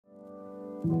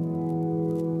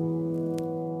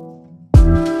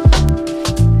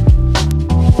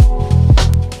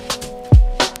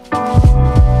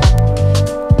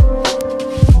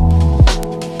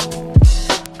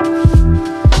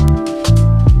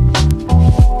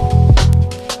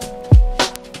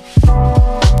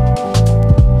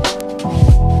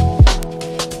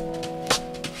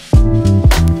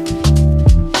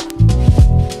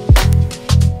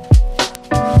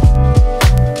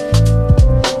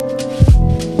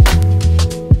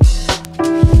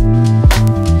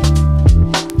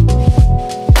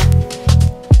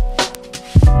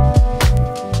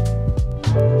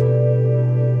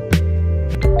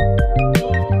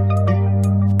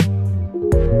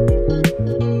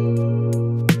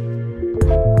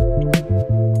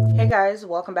Guys,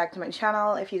 welcome back to my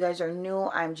channel. If you guys are new,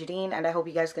 I'm Jadene and I hope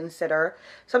you guys consider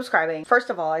subscribing. First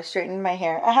of all, I straightened my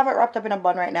hair. I have it wrapped up in a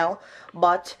bun right now,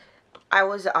 but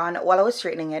while I was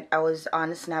straightening it, I was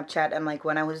on Snapchat, and like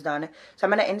when I was done, so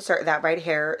I'm gonna insert that right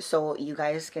here so you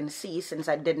guys can see, since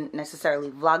I didn't necessarily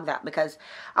vlog that because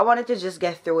I wanted to just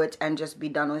get through it and just be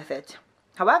done with it.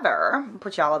 However, I'll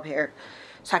put y'all up here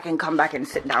so I can come back and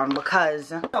sit down because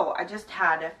so I just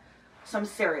had some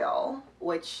cereal,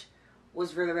 which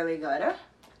was really good.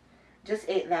 Just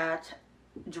ate that,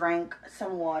 drank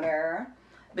some water,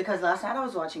 because last night I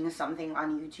was watching something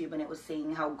on YouTube and it was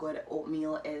saying how good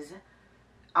oatmeal is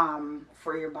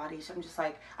for your body. So I'm just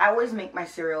like, I always make my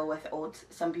cereal with oats.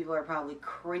 Some people are probably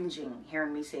cringing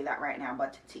hearing me say that right now,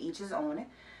 but to each his own.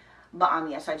 But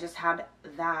yeah, so I just had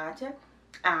that,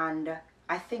 and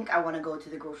I think I want to go to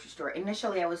the grocery store.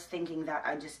 Initially I was thinking that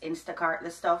I just Instacart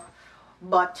the stuff,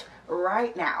 but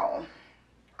right now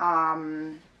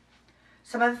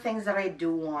some of the things that I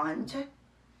do want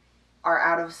are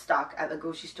out of stock at the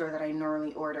grocery store that I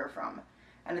normally order from,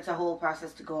 and it's a whole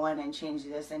process to go in and change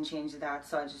this and change that.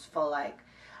 So I just feel like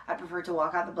I prefer to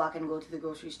walk out the block and go to the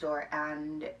grocery store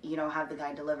and, you know, have the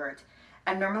guy deliver it.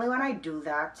 And normally when I do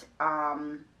that,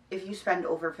 if you spend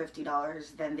over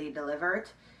 $50, then they deliver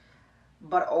it.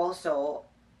 But also,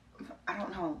 I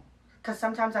don't know, because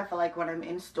sometimes I feel like when I'm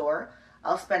in store,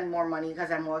 I'll spend more money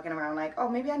because I'm walking around like, oh,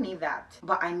 maybe I need that,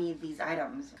 but I need these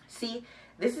items. See,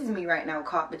 this is me right now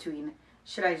caught between,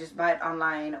 should I just buy it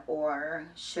online or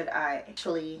should I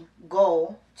actually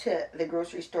go to the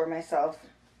grocery store myself?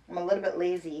 I'm a little bit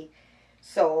lazy,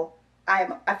 so I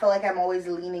feel like I'm always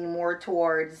leaning more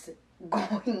towards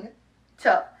going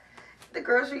to the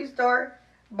grocery store.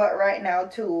 But right now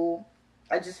too,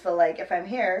 I just feel like if I'm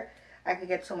here, I could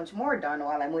get so much more done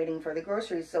while I'm waiting for the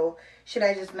groceries. So should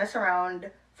I just mess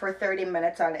around for 30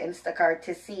 minutes on Instacart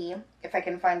to see if I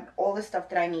can find all the stuff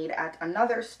that I need at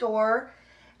another store?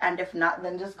 And if not,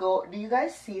 then just go. Do you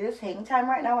guys see this hang time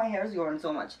right now? My hair is growing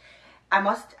so much. I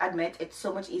must admit, it's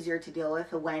so much easier to deal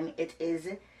with when it is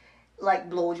like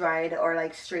blow dried or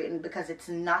like straightened, because it's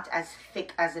not as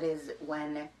thick as it is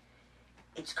when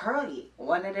it's curly.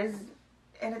 When it is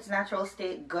in its natural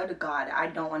state, good God, I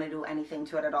don't want to do anything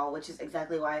to it at all, which is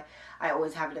exactly why I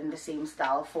always have it in the same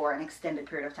style for an extended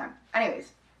period of time.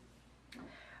 Anyways,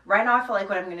 right now I feel like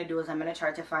what I'm going to do is I'm going to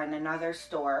try to find another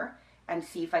store and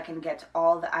see if I can get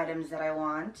all the items that I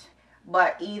want.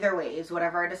 But either ways,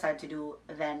 whatever I decide to do,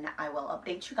 then I will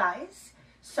update you guys.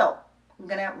 So I'm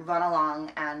going to run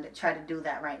along and try to do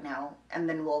that right now, and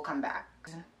then we'll come back.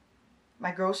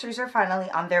 My groceries are finally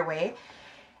on their way,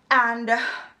 and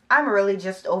I'm really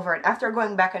just over it. After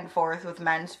going back and forth with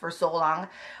men's for so long,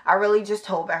 I really just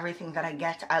hope everything that I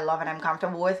get, I love and I'm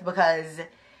comfortable with, because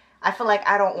I feel like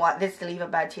I don't want this to leave a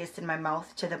bad taste in my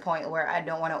mouth to the point where I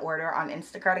don't want to order on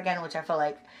Instacart again, which I feel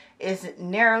like is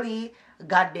nearly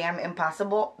goddamn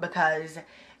impossible, because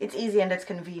it's easy and it's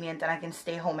convenient and I can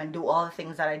stay home and do all the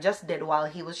things that I just did while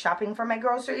he was shopping for my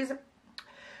groceries.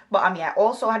 But yeah, I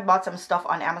also had bought some stuff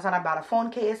on Amazon. I bought a phone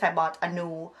case. I bought a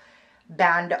new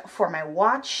band for my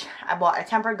watch. I bought a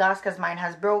tempered glass because mine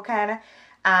has broken,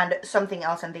 and something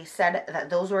else, and they said that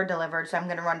those were delivered, so I'm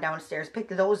gonna run downstairs, pick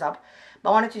those up. But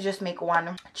I wanted to just make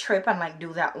one trip and like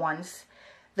do that once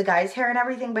the guy's here and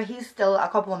everything, but he's still a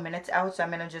couple of minutes out, so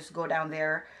I'm gonna just go down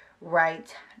there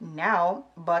right now.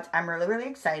 But I'm really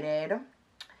excited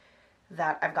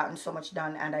that I've gotten so much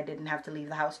done and I didn't have to leave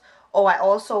the house. Oh, I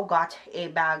also got a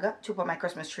bag to put my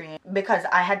Christmas tree in, because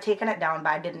I had taken it down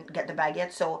but I didn't get the bag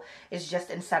yet, so it's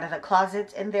just inside of the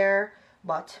closet in there.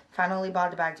 But finally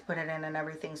bought the bag to put it in and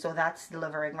everything, so that's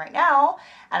delivering right now,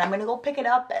 and I'm gonna go pick it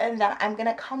up and then I'm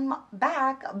gonna come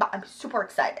back. But I'm super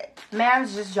excited.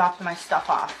 Man's just dropped my stuff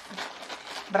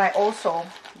off, but I also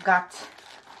got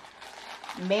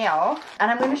mail, and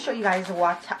I'm gonna show you guys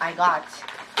what I got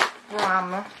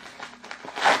from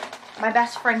my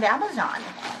best friend Amazon.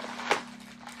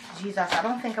 Jesus, I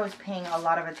don't think I was paying a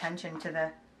lot of attention to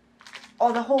the...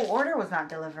 Oh, the whole order was not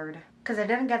delivered. Because I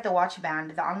didn't get the watch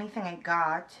band. The only thing I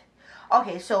got...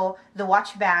 Okay, so the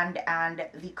watch band and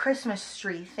the Christmas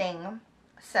tree thing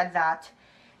said that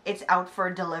it's out for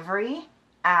delivery.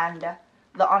 And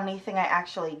the only thing I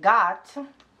actually got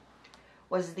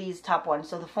was these top ones.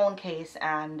 So the phone case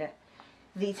and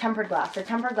the tempered glass. The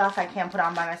tempered glass I can't put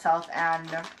on by myself. And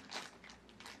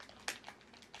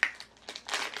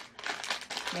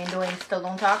me and Dwayne still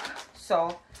don't talk. So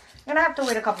I'm going to have to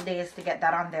wait a couple days to get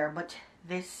that on there. But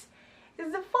this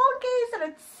is the phone case and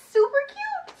it's super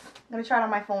cute. I'm going to try it on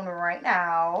my phone right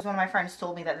now. One of my friends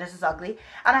told me that this is ugly.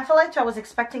 And I feel like I was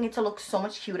expecting it to look so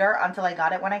much cuter until I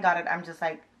got it. When I got it, I'm just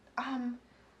like,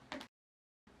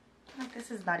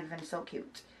 this is not even so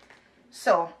cute.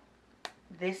 So,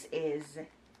 this is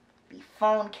the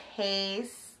phone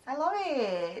case. I love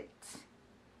it.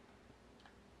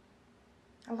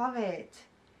 I love it.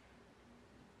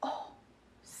 Oh,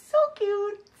 so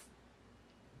cute.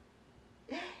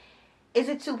 Is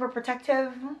it super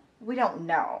protective? We don't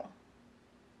know.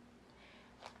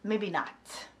 Maybe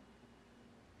not.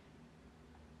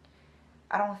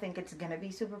 I don't think it's gonna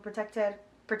be super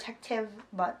protective,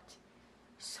 but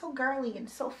so girly and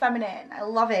so feminine. I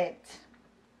love it.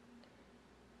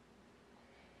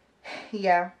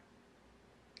 Yeah.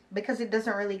 Because it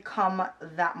doesn't really come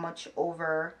that much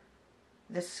over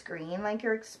the screen like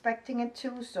you're expecting it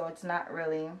to, so it's not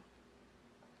really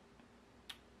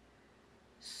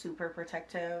super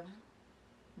protective.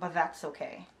 But that's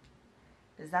okay.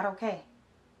 Is that okay?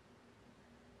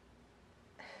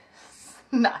 It's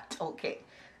not okay.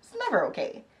 It's never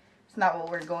okay. It's not what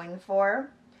we're going for.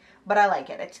 But I like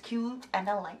it. It's cute and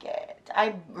I like it.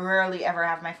 I rarely ever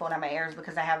have my phone on my ears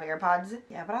because I have AirPods.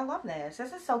 Yeah, but I love this.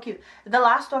 This is so cute. The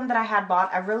last one that I had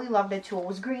bought, I really loved it too. It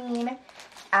was green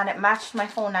and it matched my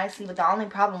phone nicely. But the only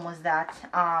problem was that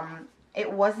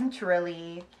it wasn't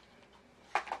really...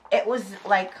 It was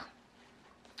like...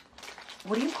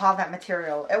 What do you call that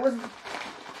material? It was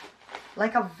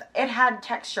like it had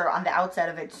texture on the outside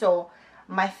of it. So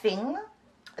my thing,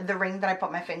 the ring that I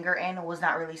put my finger in was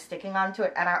not really sticking onto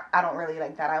it. And I don't really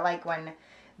like that. I like when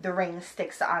the ring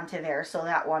sticks onto there. So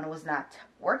that one was not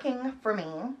working for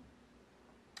me.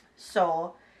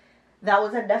 So that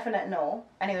was a definite no.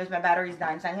 Anyways, my battery's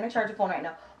dying. So I'm going to charge the phone right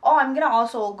now. Oh, I'm going to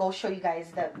also go show you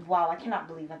guys that. Wow, I cannot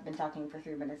believe I've been talking for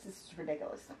 3 minutes. This is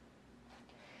ridiculous.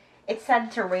 It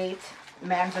said to rate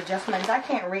man's adjustments. I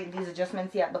can't rate these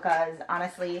adjustments yet because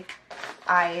honestly,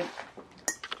 I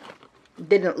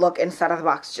didn't look inside of the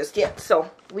box just yet. So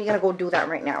we're going to go do that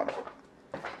right now.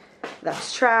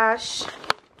 That's trash.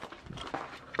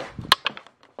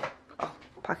 Oh,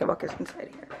 pocketbook is inside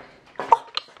here. Oh,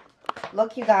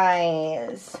 look, you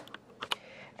guys.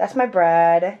 That's my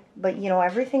bread. But, you know,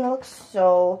 everything looks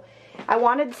so... I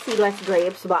wanted seedless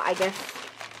grapes, but I guess...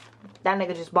 That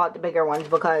nigga just bought the bigger ones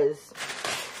because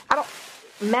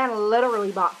man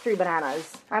literally bought 3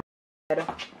 bananas.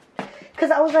 Because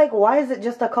I was like, why is it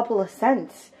just a couple of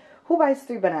cents? Who buys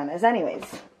 3 bananas? Anyways,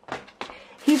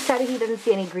 he said he didn't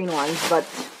see any green ones, but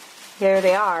here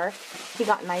they are. He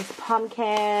got nice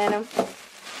pumpkin.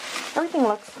 Everything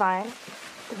looks fine.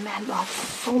 The man bought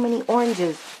so many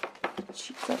oranges.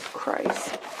 Jesus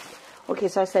Christ. Okay,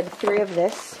 so I said 3 of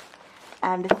this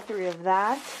and 3 of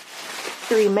that.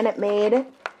 3 Minute Maid.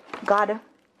 God.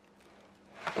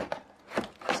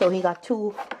 So he got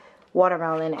 2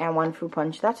 watermelon and 1 fruit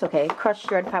punch. That's okay.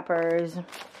 Crushed red peppers.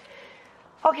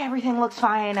 Okay, everything looks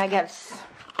fine. I guess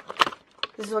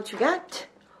this is what you get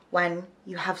when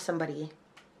you have somebody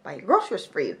buy your groceries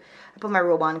for you. I put my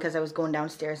robe on because I was going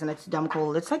downstairs and it's dumb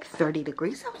cold. It's like 30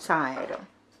 degrees outside.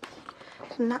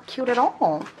 It's not cute at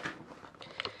all.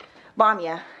 Bomb,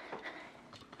 yeah.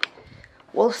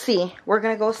 We'll see. We're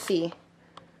gonna go see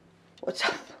what's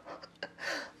up.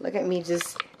 Look at me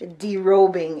just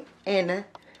derobing in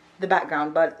the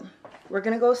background, but we're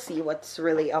gonna go see what's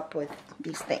really up with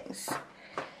these things.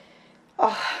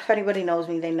 Oh, if anybody knows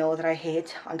me, they know that I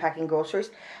hate unpacking groceries.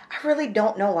 I really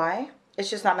don't know why. It's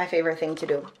just not my favorite thing to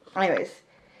do. Anyways,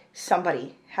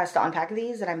 somebody has to unpack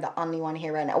these and I'm the only one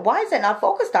here right now. Why is it not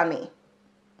focused on me?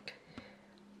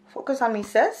 Focus on me,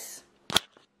 sis.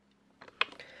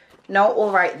 No,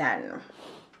 alright then.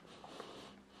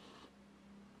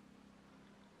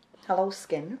 Hello,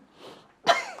 skin.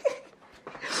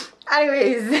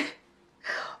 Anyways,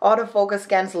 autofocus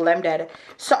cancel, I'm dead.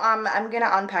 So I'm gonna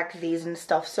unpack these and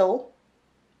stuff. So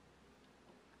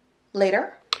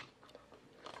later.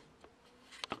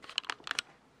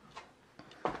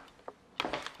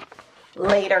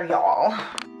 Later, y'all.